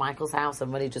George Michael's house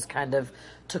and really just kind of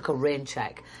took a rain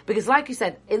check. Because like you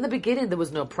said, in the beginning there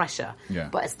was no pressure. Yeah.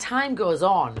 But as time goes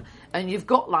on, and you've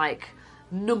got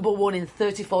number 1 in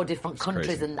 34 different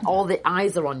countries and all the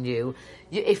eyes are on you,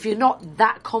 if you're not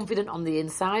that confident on the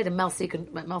inside, and Mel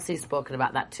C's spoken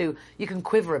about that too, you can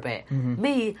quiver a bit. Mm-hmm.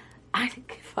 Me, I didn't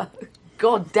give a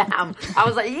God damn. I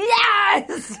was like,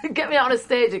 yes! Get me on a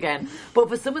stage again. But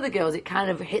for some of the girls, it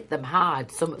kind of hit them hard,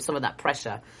 some of that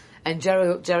pressure. And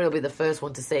Jerry will be the first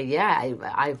one to say, yeah,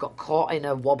 I got caught in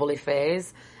a wobbly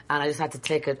phase and I just had to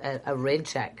take a rain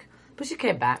check. But she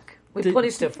came back. We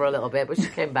punished her for a little bit, but she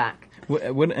came back.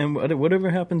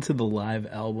 Whatever happened to the live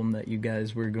album that you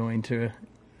guys were going to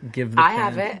give the I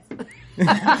fans? have it.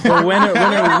 But when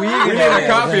are we We need a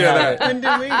copy of that. When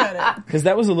did we get it? Because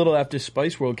that was a little after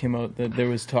Spice World came out that there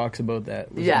was talks about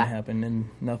that was going to happen and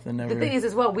nothing ever. The thing is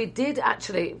as well, we did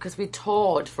actually, because we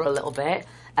toured for a little bit,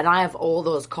 and I have all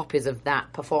those copies of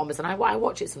that performance, and I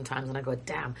watch it sometimes and I go,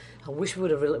 damn, I wish we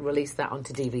would have released that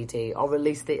onto DVD or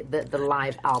released the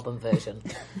live album version.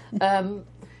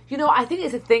 I think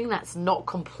it's a thing that's not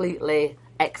completely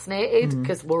exnated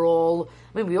because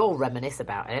we all reminisce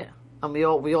about it. And we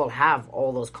all have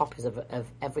all those copies of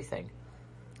everything.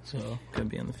 So, could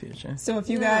be in the future. So if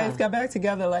you guys got back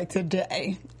together like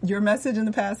today, your message in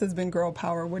the past has been girl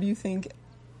power. What do you think,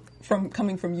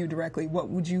 coming from you directly, what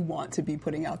would you want to be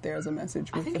putting out there as a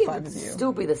message with the 5 of you? I think it would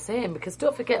still be the same, because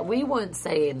don't forget, we weren't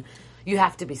saying you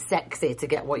have to be sexy to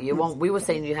get what you want. We were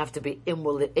saying you have to be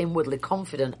inwardly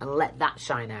confident and let that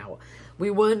shine out. We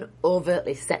weren't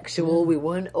overtly sexual. We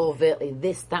weren't overtly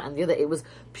this, that, and the other. It was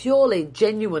purely,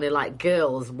 genuinely like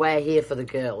girls. We're here for the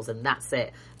girls, and that's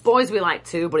it. Boys we like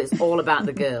too, but it's all about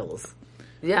the girls.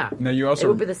 Yeah. Now you also, it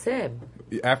would be the same.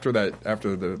 After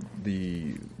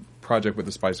the project with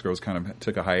the Spice Girls kind of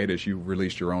took a hiatus, you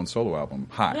released your own solo album,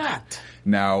 Hot. Yeah.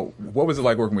 Now, what was it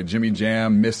like working with Jimmy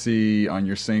Jam, Missy on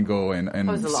your single,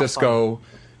 and Cisco?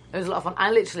 It was a lot of fun.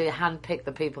 I literally handpicked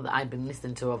the people that I'd been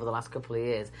listening to over the last couple of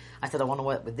years. I said, I want to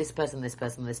work with this person, this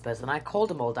person, this person. And I called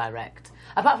them all direct.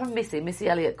 Apart from Missy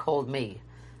Elliott called me.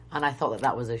 And I thought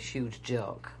that was a huge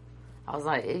joke. I was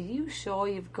like, are you sure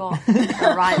you've got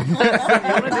the right person?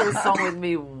 You want to do a song with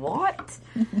me? What?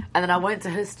 And then I went to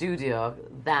her studio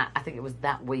I think it was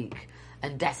that week.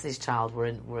 And Destiny's Child were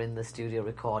in the studio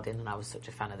recording. And I was such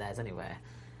a fan of theirs anyway.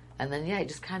 And then, it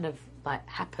just kind of,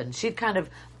 happened. She'd kind of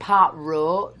part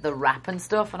wrote the rap and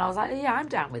stuff, and I was like, yeah, I'm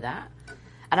down with that.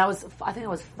 And I think I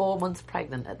was 4 months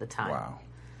pregnant at the time. Wow.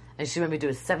 And she made me do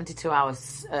a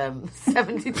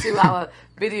 72-hour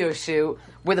video shoot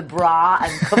with a bra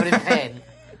and covered in paint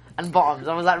and bottoms.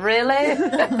 I was like, really?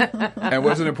 And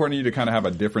was it important to you to kind of have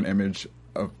a different image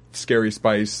of Scary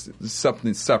Spice,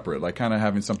 something separate, like kind of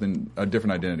having a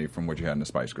different identity from what you had in the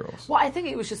Spice Girls? Well, I think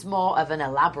it was just more of an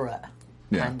elaborate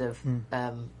kind of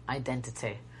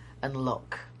identity and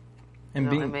look. And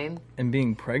You know what I mean? And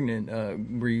being pregnant,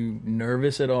 were you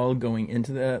nervous at all going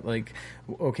into that? Like,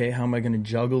 okay, how am I going to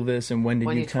juggle this? And when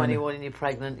When you you're kind 21 and you're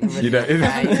pregnant, you really don't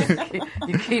care.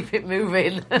 You keep it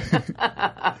moving.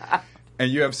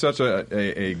 And you have such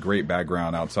a great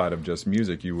background outside of just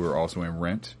music. You were also in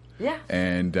Rent. Yeah.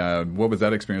 And what was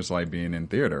that experience like being in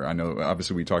theater? I know,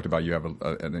 obviously, we talked about you have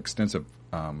an extensive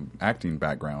acting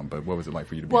background, but what was it like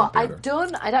for you to be in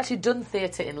theater? I'd actually done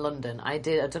theatre in London. I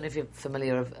don't know if you're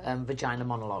familiar with Vagina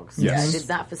Monologues. Yes. I did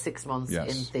that for 6 months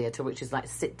Yes. in theatre, which is like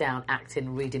sit down,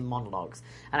 acting, reading monologues.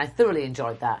 And I thoroughly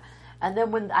enjoyed that. And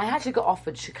then when I actually got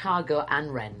offered Chicago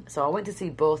and Rent, so I went to see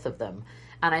both of them,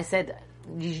 and I said,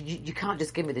 you can't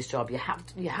just give me this job. You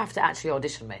have to actually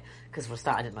audition me, because for a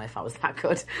start I didn't know if I was that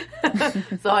good.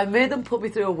 So I made them put me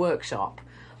through a workshop,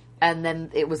 and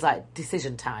then it was like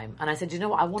decision time. And I said, you know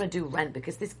what, I want to do Rent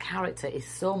because this character is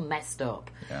so messed up.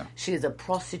 Yeah. She is a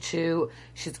prostitute.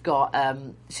 She's got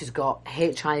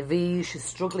HIV. She's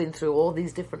struggling through all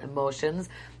these different emotions.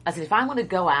 I said, if I'm going to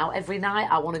go out every night,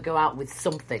 I want to go out with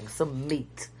something, some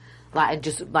meat, and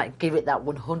just give it that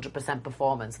 100%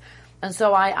 performance. And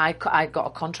so I got a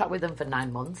contract with them for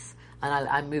 9 months, and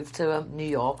I moved to New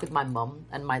York with my mum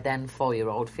and my then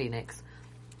 4-year-old Phoenix,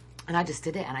 and I just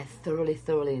did it, and I thoroughly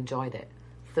enjoyed it.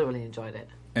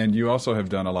 And you also have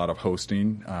done a lot of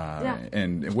hosting. Yeah.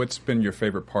 And what's been your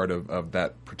favorite part of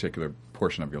that particular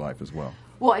portion of your life as well?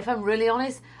 Well, if I'm really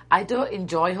honest, I don't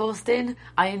enjoy hosting.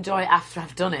 I enjoy after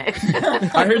I've done it.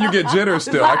 I hear you get jitters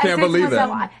still. I can't believe that.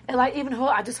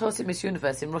 I just hosted Miss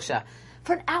Universe in Russia.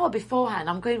 For an hour beforehand,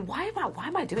 I'm going, why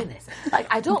am I doing this?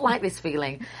 I don't like this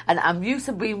feeling. And I'm used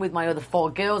to being with my other 4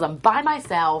 girls. I'm by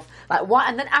myself. What?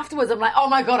 And then afterwards, I'm like, oh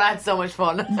my God, I had so much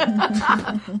fun.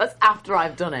 That's after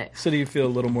I've done it. So do you feel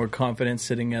a little more confident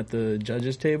sitting at the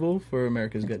judges' table for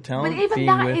America's Got Talent? But even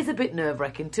that is a bit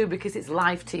nerve-wracking too, because it's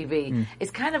live TV. It's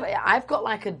kind of, I've got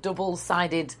like a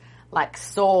double-sided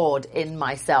sword in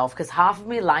myself, because half of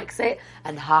me likes it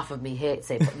and half of me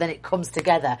hates it, but then it comes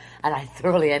together and I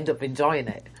thoroughly end up enjoying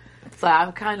it. So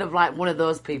I'm kind of like one of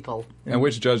those people. And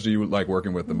which judge do you like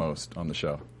working with the most on the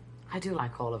show? I do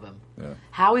like all of them. Yeah.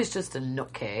 Howie's just a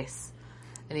nutcase,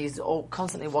 and he's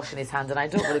constantly washing his hands, and I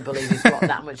don't really believe he's got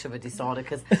that much of a disorder,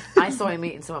 because I saw him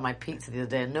eating some of my pizza the other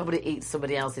day, and nobody eats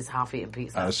somebody else's half-eaten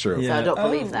pizza. That's true. So I don't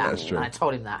believe that. That's true. And I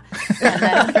told him that. And,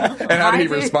 then And how did he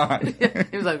respond?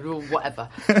 He was like, well, whatever.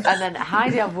 And then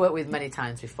Heidi I've worked with many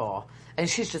times before, and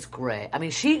she's just great. I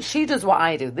mean, she does what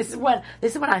I do. This is when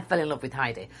I fell in love with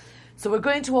Heidi. So we're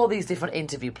going to all these different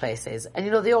interview places, and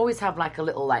they always have a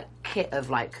little kit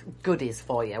of goodies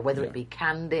for you, whether it be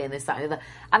candy and this, that, and the other.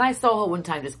 And I saw her one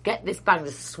time just get this bag and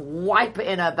just swipe it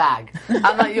in her bag.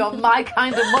 I'm like, you're my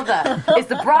kind of mother. It's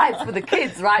the bribes for the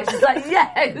kids, right? She's like,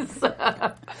 yes.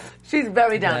 She's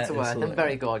very down to earth and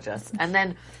very gorgeous. And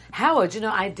then Howard,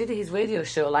 I did his radio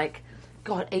show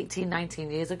 18, 19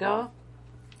 years ago.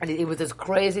 And it was as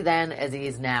crazy then as he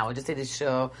is now. I just did his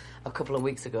show a couple of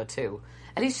weeks ago too.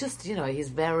 And he's just, he's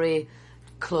very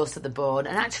close to the bone.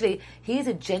 And actually, he's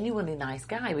a genuinely nice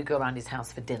guy. We go around his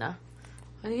house for dinner.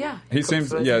 And he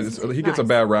seems, he gets a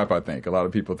bad rap, I think. A lot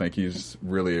of people think he's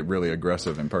really, really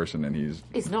aggressive in person, and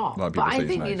he's not. A lot of but people I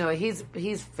think, nice.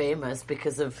 he's famous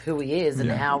because of who he is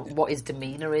and what his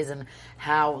demeanour is and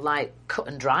how, cut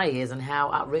and dry he is and how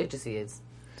outrageous he is.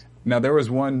 Now, there was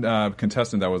one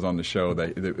contestant that was on the show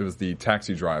that it was the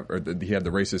taxi driver. He had the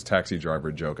racist taxi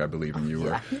driver joke, I believe, and you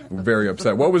were very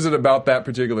upset. What was it about that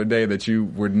particular day that you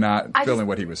were not feeling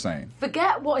what he was saying?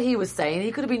 Forget what he was saying.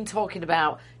 He could have been talking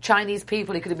about Chinese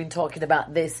people. He could have been talking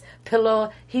about this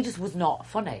pillow. He just was not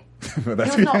funny. He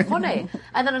was not funny.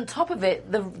 And then on top of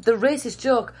it, the racist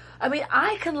joke. I mean,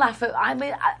 I can laugh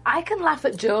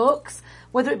at jokes,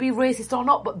 whether it be racist or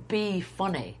not, but be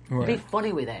funny. Right. Be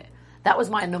funny with it. That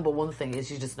was my number one thing, is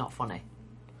you're just not funny.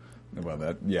 Well,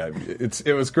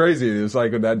 it was crazy. It was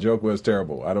like that joke was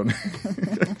terrible. I don't.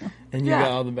 And you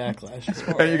got all the backlash.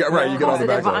 And you get all the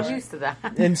backlash. I'm used to that.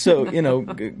 And so,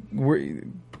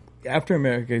 after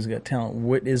America's Got Talent,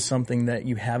 what is something that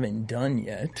you haven't done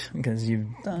yet? Because you've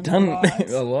done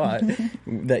a lot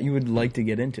that you would like to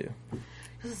get into.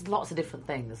 There's lots of different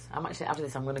things. I'm actually, after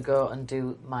this, I'm going to go and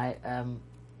do my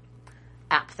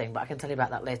app thing, but I can tell you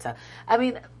about that later. I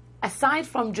mean, aside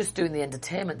from just doing the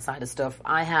entertainment side of stuff,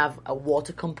 I have a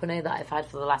water company that I've had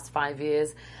for the last 5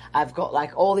 years. I've got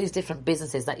all these different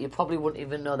businesses that you probably wouldn't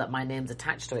even know that my name's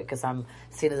attached to it, because I'm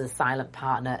seen as a silent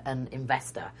partner and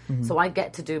investor. Mm-hmm. So I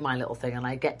get to do my little thing, and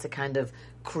I get to kind of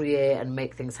create and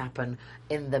make things happen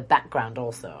in the background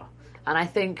also. And I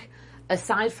think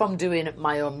aside from doing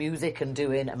my own music and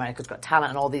doing America's Got Talent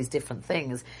and all these different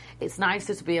things, it's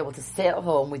nicer to be able to stay at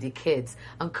home with your kids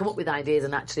and come up with ideas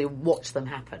and actually watch them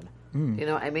happen. You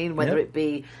know what I mean? Whether it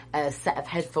be a set of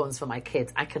headphones for my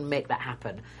kids, I can make that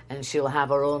happen. And she'll have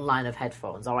her own line of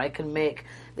headphones. Or I can make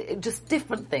just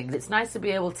different things. It's nice to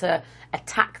be able to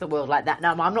attack the world like that.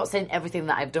 Now, I'm not saying everything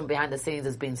that I've done behind the scenes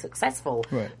has been successful.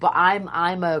 Right. But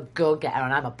I'm a go-getter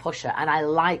and I'm a pusher. And I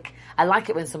like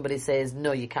it when somebody says,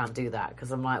 no, you can't do that.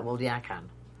 Because I'm like, well, yeah, I can.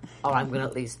 Or I'm going to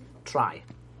at least try.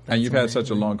 And you've had such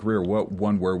a long career. What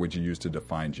one word would you use to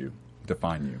define you?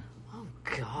 Oh,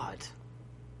 God.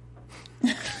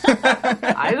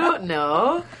 I don't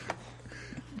know.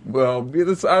 Well,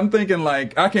 I'm thinking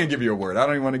like, I can't give you a word. I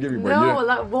don't even want to give you a word. No,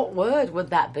 like, what word would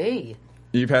that be?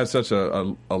 You've had such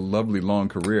a lovely long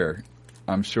career.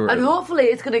 I'm sure. And hopefully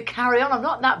it's going to carry on. I'm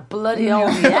not that bloody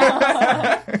old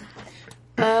yet.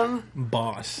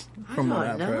 Boss. From I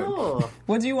don't know.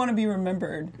 What do you want to be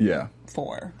remembered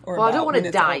for? Or well, I don't want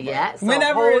to die yet. So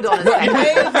whenever hold on a second.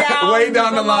 way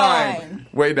down the line.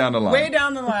 Way down the line. Way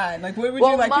down the line. Like, what would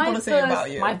you like people to say about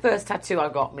you? My first tattoo I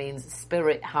got means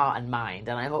spirit, heart, and mind,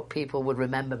 and I hope people would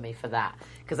remember me for that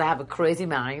because I have a crazy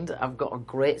mind. I've got a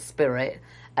great spirit.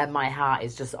 And my heart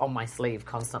is just on my sleeve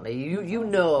constantly. You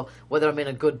know whether I'm in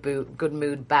a good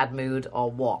mood, bad mood, or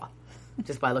what,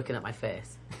 just by looking at my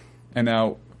face. And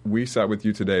now we sat with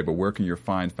you today, but where can your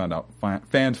fans find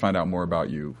out more about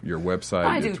you? Your website,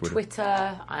 I your do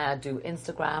Twitter, I do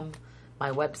Instagram,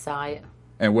 my website.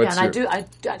 And what's I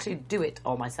actually do it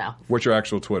all myself. What's your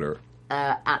actual Twitter?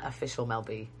 At official Mel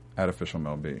B. At official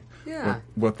Mel B. Yeah.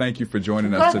 Well, thank you for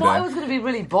joining us today. I was going to be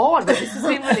really bored, but this has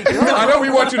been really good. I know we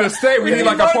want you to stay. We need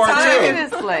like a part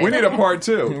Seriously. 2. We need a part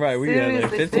 2. Right, we got like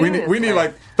 15. We need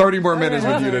like 30 more minutes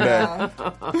with you today.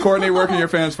 Courtney, where can your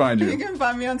fans find you? You can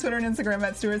find me on Twitter and Instagram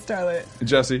at Stuart Starlet.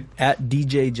 Jesse? At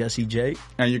DJ Jesse J.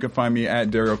 And you can find me at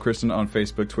Daryl Kristen on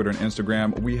Facebook, Twitter, and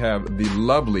Instagram. We have the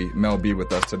lovely Mel B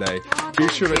with us today. Be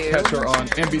sure to catch her on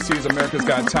NBC's America's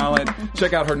Got Talent.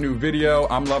 Check out her new video.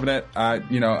 I'm loving it.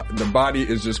 The body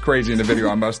is just crazy in the video.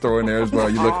 I must throw in there as well.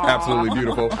 You look absolutely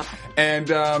beautiful. And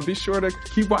be sure to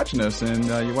keep watching us. And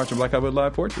you're watching Black Hollywood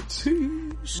Live Portraits.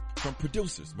 From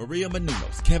producers Maria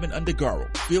Menounos, Kevin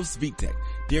Undergaro, Phil Svitek,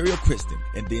 Daryl Kristen,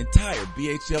 and the entire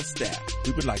BHL staff,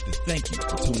 we would like to thank you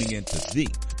for tuning in to the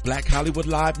Black Hollywood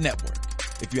Live Network.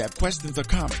 If you have questions or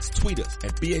comments, tweet us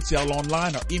at BHL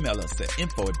Online or email us at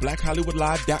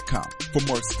info@blackhollywoodlive.com. For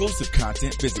more exclusive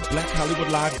content, visit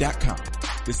blackhollywoodlive.com.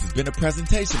 This has been a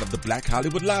presentation of the Black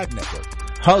Hollywood Live Network.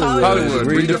 Hollywood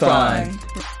redefined.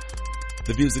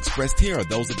 The views expressed here are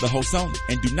those of the host only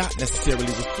and do not necessarily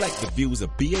reflect the views of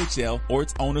BHL or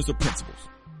its owners or principals.